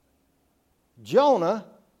 Jonah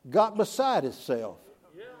got beside himself.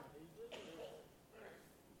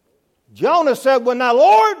 Jonah said, well, now,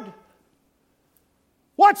 Lord,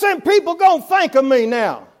 what's them people going to think of me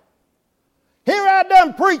now? Here I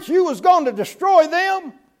done preached you was going to destroy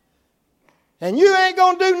them. and you ain't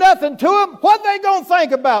going to do nothing to them, what they going to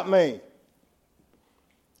think about me?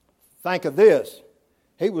 Think of this.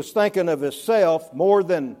 He was thinking of himself more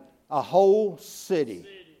than a whole city.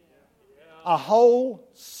 A whole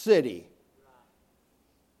city.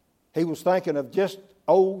 He was thinking of just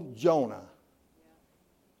old Jonah.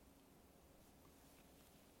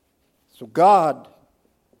 So God,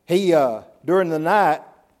 during the night,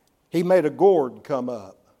 He made a gourd come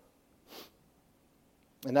up.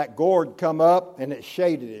 And that gourd come up and it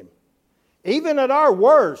shaded him. Even at our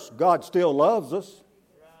worst, God still loves us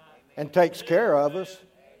and takes care of us.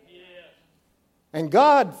 And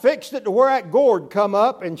God fixed it to where that gourd come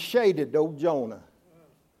up and shaded old Jonah.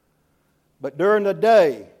 But during the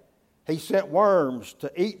day, He sent worms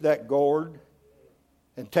to eat that gourd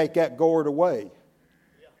and take that gourd away.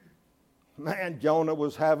 Man, Jonah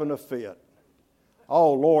was having a fit.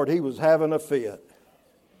 Oh, Lord, he was having a fit.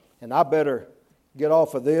 And I better get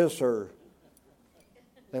off of this or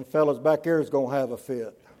them fellas back there is going to have a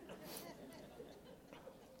fit.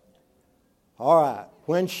 All right,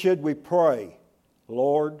 when should we pray?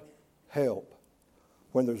 Lord, help.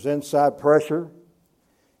 When there's inside pressure,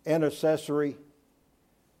 intercessory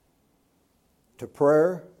to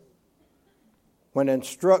prayer, when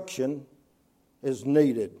instruction is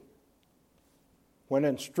needed. When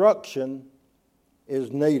instruction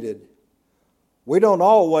is needed. We don't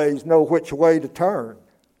always know which way to turn.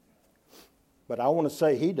 But I want to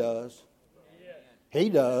say He does. He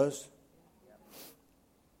does.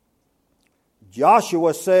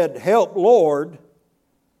 Joshua said, "Help, Lord,"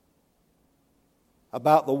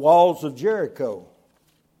 about the walls of Jericho.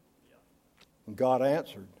 And God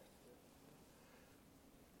answered.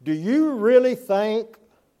 Do you really think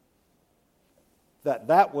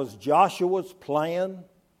that was Joshua's plan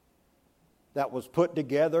that was put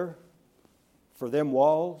together for them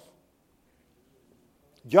walls?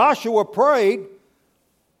 Joshua prayed,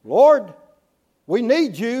 "Lord, we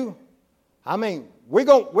need you. I mean, we're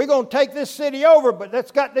going to take this city over, but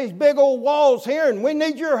it's got these big old walls here, and we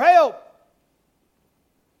need your help."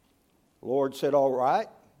 The Lord said, "All right,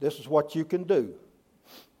 this is what you can do."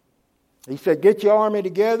 He said, "Get your army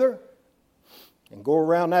together and go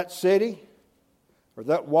around that city or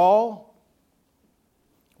that wall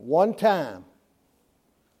one time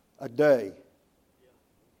a day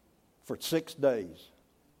for 6 days."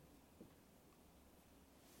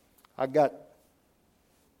 I got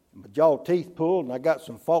my jaw teeth pulled, and I got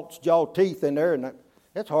some false jaw teeth in there, and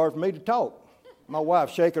it's hard for me to talk. My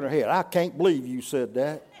wife's shaking her head. "I can't believe you said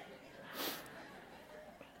that."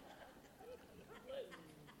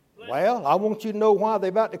 Well, I want you to know why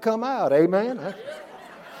they're about to come out. Amen.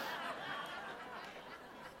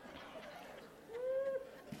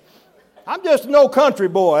 I'm just no country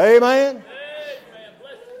boy. Amen.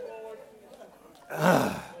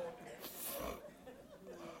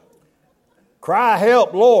 Cry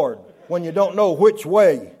help, Lord, when you don't know which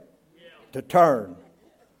way to turn.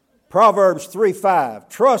 Proverbs 3:5.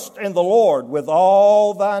 Trust in the Lord with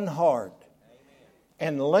all thine heart,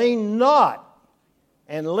 and lean not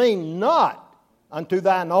unto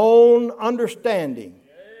thine own understanding.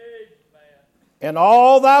 In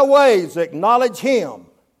all thy ways acknowledge Him,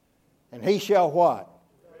 and He shall what?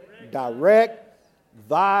 Direct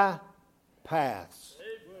thy paths.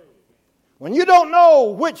 When you don't know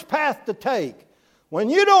which path to take, when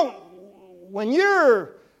you're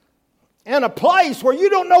in a place where you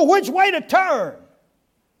don't know which way to turn,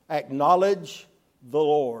 acknowledge the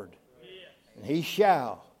Lord, and He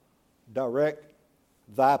shall direct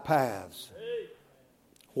thy paths.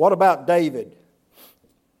 What about David?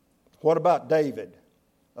 What about David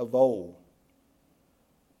of old?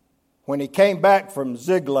 When he came back from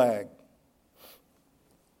Ziklag,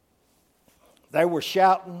 they were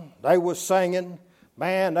shouting, they were singing,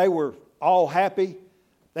 man, they were all happy.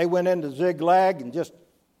 They went into Ziklag and just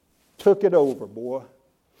took it over, boy.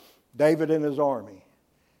 David and his army.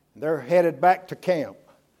 They're headed back to camp.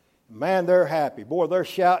 Man, they're happy. Boy, they're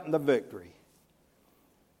shouting the victory.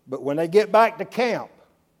 But when they get back to camp,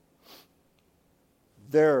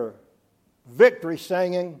 their victory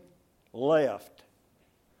singing left.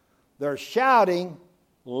 Their shouting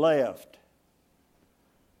left.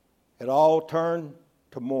 It all turned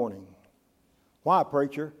to mourning. Why,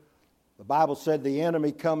 preacher? The Bible said the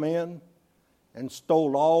enemy come in and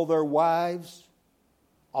stole all their wives,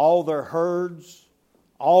 all their herds,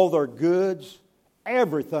 all their goods,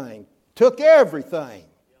 everything. Took everything.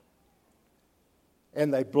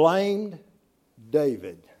 And they blamed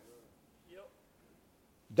David.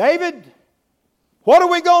 David, what are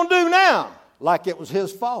we going to do now? Like it was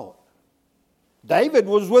his fault. David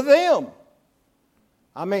was with them.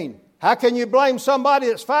 I mean, How can you blame somebody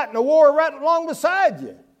that's fighting a war right along beside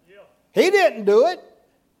you? He didn't do it.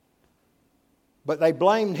 But they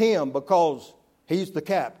blamed him because he's the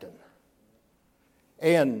captain.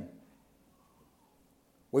 And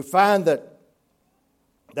we find that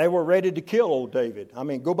they were ready to kill old David. I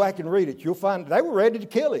mean, go back and read it. You'll find they were ready to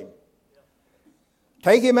kill him.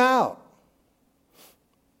 Take him out.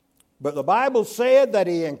 But the Bible said that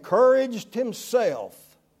he encouraged himself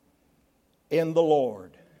in the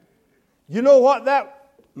Lord. You know what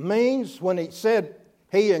that means when he said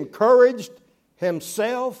he encouraged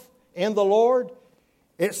himself in the Lord?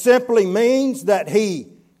 It simply means that he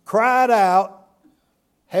cried out,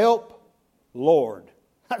 "Help, Lord."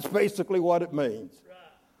 That's basically what it means.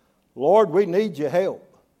 Lord, we need your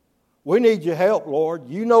help. We need your help, Lord.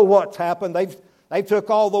 You know what's happened. They took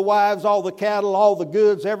all the wives, all the cattle, all the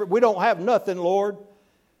goods. We don't have nothing, Lord.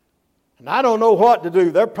 And I don't know what to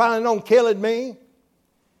do. They're planning on killing me.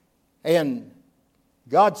 And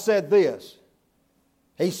God said this.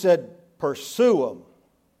 He said, pursue them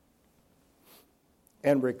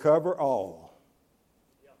and recover all.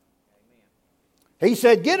 He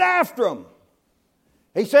said, get after them.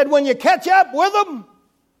 He said, when you catch up with them,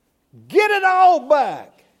 get it all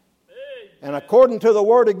back. And according to the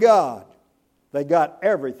Word of God, they got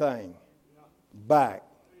everything back.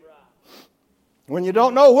 When you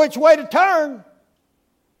don't know which way to turn,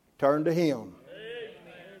 turn to Him.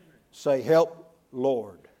 Say, help,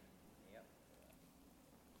 Lord.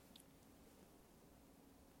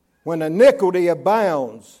 When iniquity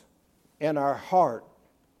abounds in our heart,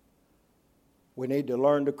 we need to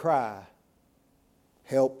learn to cry,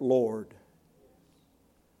 help, Lord.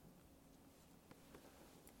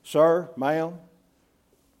 Sir, ma'am,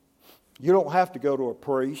 you don't have to go to a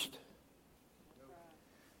priest.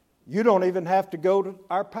 You don't even have to go to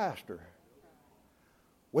our pastor.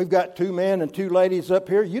 We've got 2 men and 2 ladies up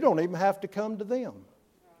here. You don't even have to come to them.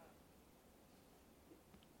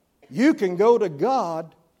 You can go to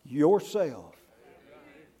God yourself.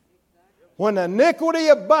 When iniquity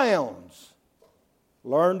abounds,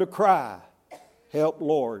 learn to cry, help,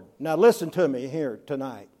 Lord. Now listen to me here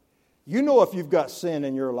tonight. You know if you've got sin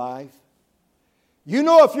in your life. You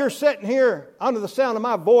know if you're sitting here under the sound of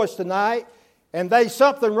my voice tonight and there's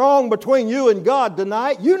something wrong between you and God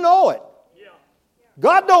tonight, you know it.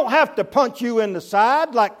 God don't have to punch you in the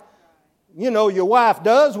side like, your wife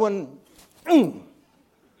does when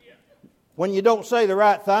you don't say the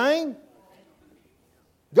right thing.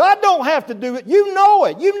 God don't have to do it. You know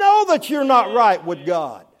it. You know that you're not right with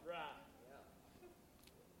God.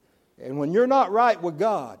 And when you're not right with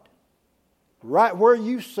God, right where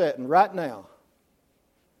you're sitting right now,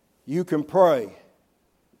 you can pray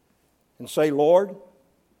and say, Lord,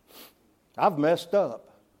 I've messed up.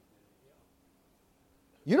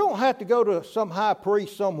 You don't have to go to some high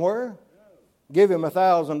priest somewhere, give him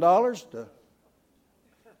 $1,000 to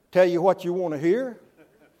tell you what you want to hear.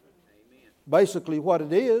 Basically what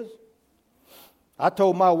it is. I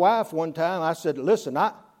told my wife one time, I said, listen,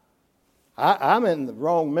 I'm in the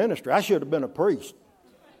wrong ministry. I should have been a priest.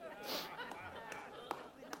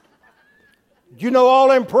 You know all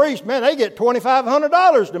them priests, man, they get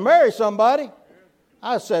 $2,500 to marry somebody.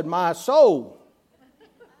 I said, my soul.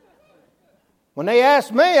 When they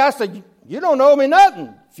asked me, I said, you don't owe me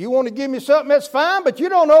nothing. If you want to give me something, that's fine, but you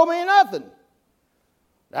don't owe me nothing.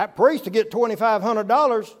 That priest to get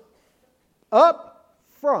 $2,500 up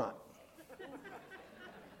front.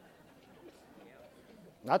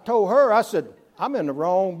 I told her, I said, I'm in the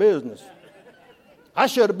wrong business. I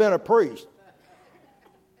should have been a priest.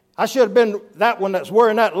 I should have been that one that's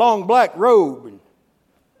wearing that long black robe. And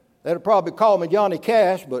they'd have probably called me Johnny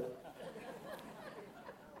Cash, but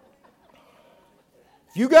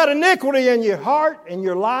if you got iniquity in your heart, in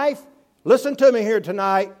your life, listen to me here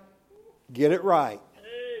tonight, get it right.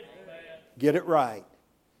 Get it right.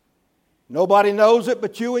 Nobody knows it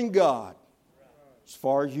but you and God, as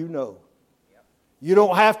far as you know. You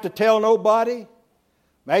don't have to tell nobody.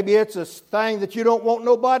 Maybe it's a thing that you don't want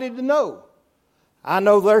nobody to know. I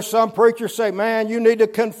know there's some preachers say, man, you need to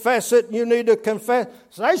confess it. You need to confess.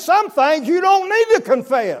 There's some things you don't need to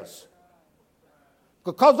confess.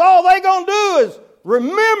 Because all they're going to do is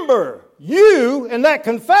remember you in that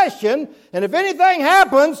confession. And if anything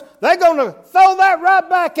happens, they're going to throw that right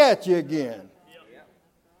back at you again.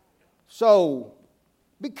 So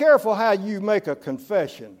be careful how you make a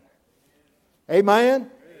confession.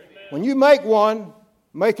 Amen? When you make one,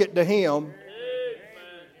 make it to Him.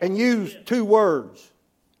 And use 2 words.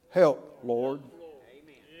 Help, Lord.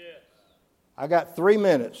 I got 3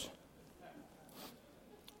 minutes.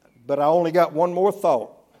 But I only got one more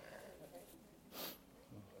thought.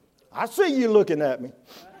 I see you looking at me.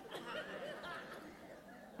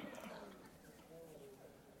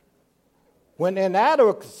 When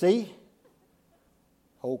inadequacy,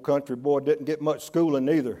 old country boy didn't get much schooling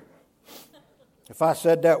either. If I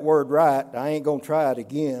said that word right, I ain't going to try it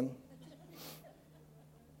again.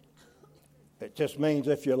 It just means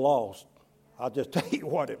if you're lost. I'll just tell you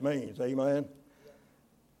what it means, amen?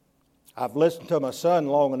 I've listened to my son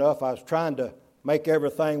long enough. I was trying to make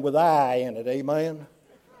everything with I in it, amen?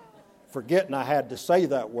 Forgetting I had to say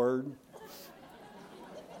that word.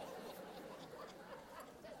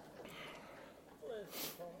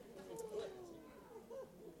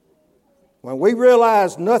 When we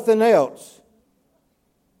realize nothing else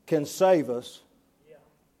can save us,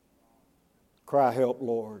 cry, help,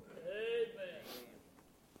 Lord.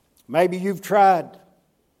 Maybe you've tried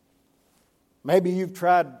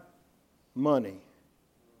money.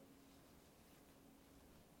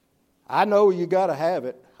 I know you got to have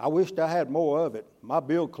it. I wished I had more of it. My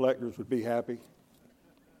bill collectors would be happy.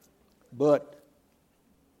 But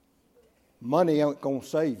money ain't going to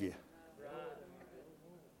save you.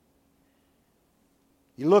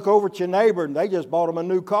 You look over at your neighbor and they just bought them a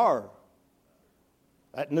new car.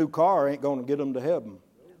 That new car ain't going to get them to heaven.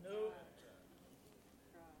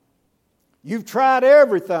 You've tried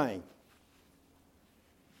everything.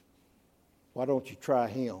 Why don't you try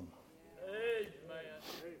Him?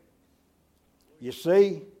 You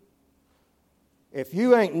see, if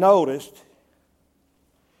you ain't noticed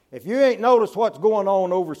what's going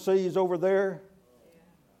on overseas over there,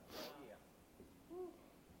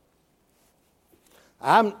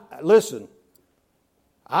 listen,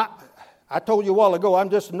 I told you a while ago, I'm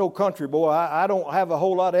just a no country boy. I don't have a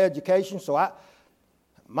whole lot of education, so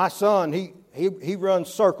my son, he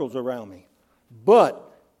runs circles around me.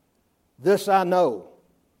 But this I know,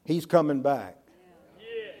 he's coming back.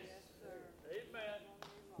 Yes. Amen.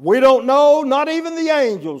 We don't know, not even the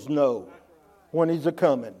angels know when he's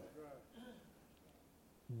a-coming.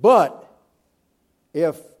 But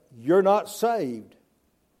if you're not saved,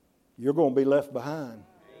 you're going to be left behind.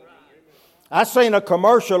 I seen a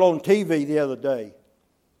commercial on TV the other day,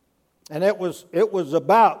 and it was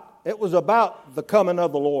about the coming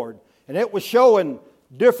of the Lord, and it was showing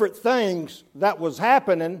different things that was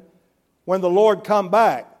happening when the Lord come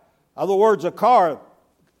back. In other words,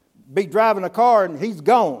 be driving a car and He's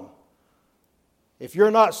gone. If you're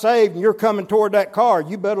not saved and you're coming toward that car,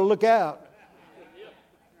 you better look out.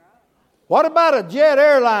 What about a jet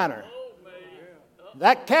airliner?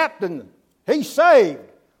 That captain, he's saved.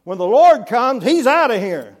 When the Lord comes, he's out of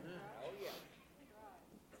here.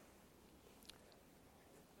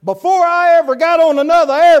 Before I ever got on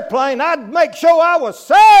another airplane, I'd make sure I was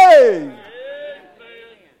saved.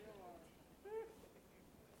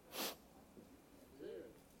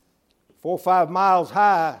 4 or 5 miles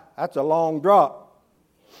high, that's a long drop.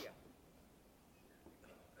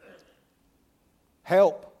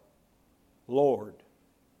 Help, Lord.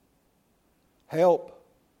 Help,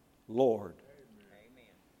 Lord.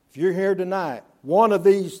 If you're here tonight, one of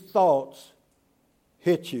these thoughts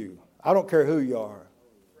hit you. I don't care who you are.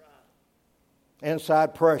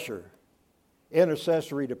 Inside pressure,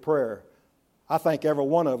 intercessory to prayer. I think every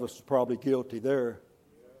one of us is probably guilty there.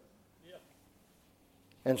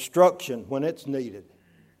 Instruction when it's needed.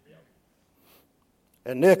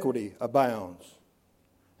 Iniquity abounds.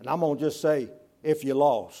 And I'm going to just say, if you're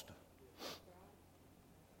lost,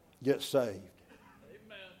 get saved.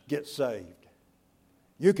 Get saved.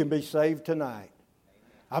 You can be saved tonight.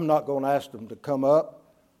 I'm not going to ask them to come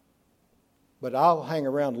up, but I'll hang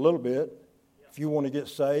around a little bit if you want to get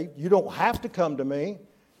saved. You don't have to come to me.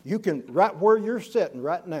 You can, right where you're sitting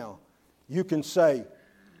right now, you can say,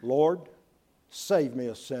 Lord, save me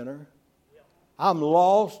a sinner. I'm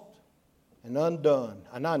lost and undone,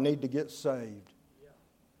 and I need to get saved.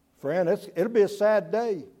 Friend, it'll be a sad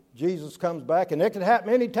day. Jesus comes back, and it can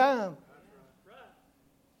happen any time.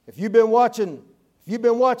 If you've been watching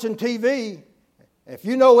TV, if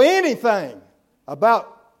you know anything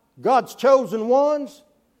about God's chosen ones,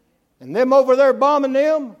 and them over there bombing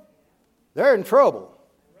them, they're in trouble.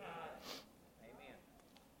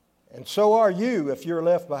 And so are you if you're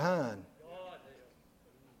left behind.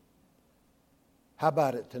 How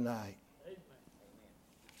about it tonight?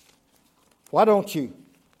 Why don't you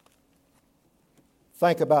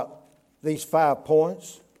think about these 5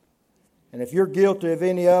 points? And if you're guilty of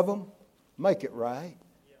any of them, make it right.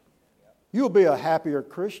 You'll be a happier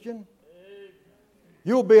Christian.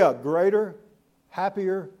 You'll be a greater,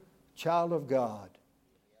 happier child of God.